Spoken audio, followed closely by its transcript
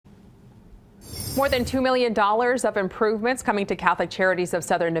More than $2 million of improvements coming to Catholic Charities of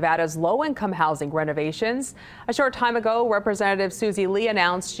Southern Nevada's low-income housing renovations. A short time ago, Representative Susie Lee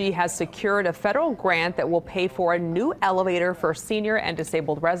announced she has secured a federal grant that will pay for a new elevator for senior and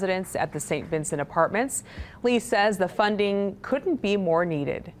disabled residents at the St. Vincent Apartments. Lee says the funding couldn't be more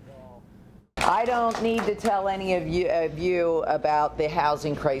needed. I don't need to tell any of you about the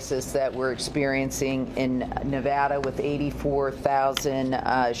housing crisis that we're experiencing in Nevada with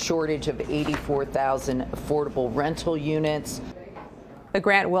 84,000 shortage of 84,000 affordable rental units. The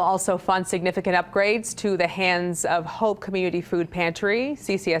grant will also fund significant upgrades to the Hands of Hope Community Food Pantry.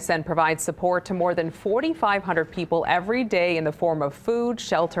 CCSN provides support to more than 4,500 people every day in the form of food,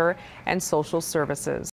 shelter, and social services.